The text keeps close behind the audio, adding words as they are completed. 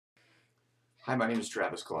Hi, my name is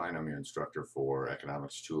Travis Klein. I'm your instructor for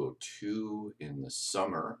Economics 202 in the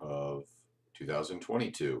summer of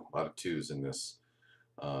 2022. A lot of twos in this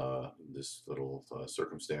little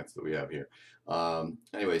circumstance that we have here.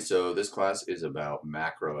 Anyway, so this class is about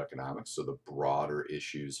macroeconomics, so the broader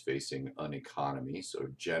issues facing an economy. So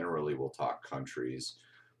generally, we'll talk countries,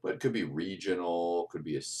 but it could be regional, could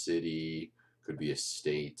be a city, could be a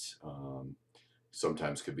state.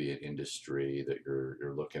 Sometimes could be an industry that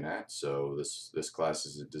you're looking at. So this class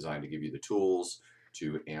is designed to give you the tools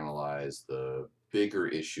to analyze the bigger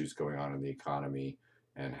issues going on in the economy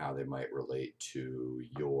and how they might relate to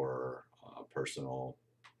your personal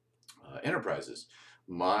enterprises.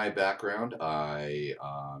 My background, I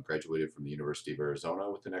graduated from the University of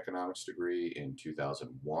Arizona with an economics degree in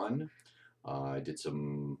 2001. I did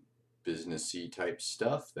some businessy type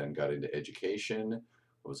stuff, then got into education.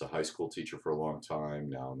 I was a high school teacher for a long time.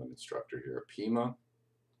 Now I'm an instructor here at Pima.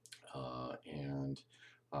 And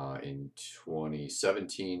in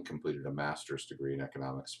 2017, completed a master's degree in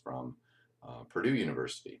economics from Purdue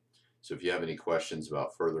University. So if you have any questions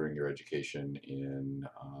about furthering your education in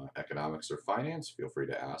economics or finance, feel free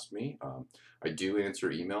to ask me. I do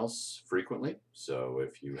answer emails frequently, so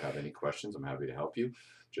if you have any questions, I'm happy to help you.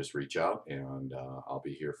 Just reach out and I'll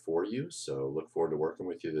be here for you. So look forward to working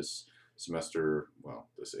with you this semester. Well,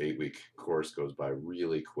 this 8-week course goes by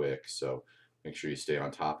really quick, so make sure you stay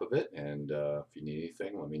on top of it. And if you need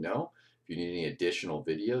anything, let me know. If you need any additional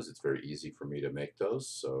videos, it's very easy for me to make those,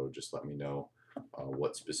 so just let me know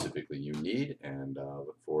what specifically you need, and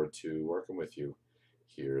look forward to working with you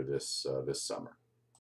here this summer.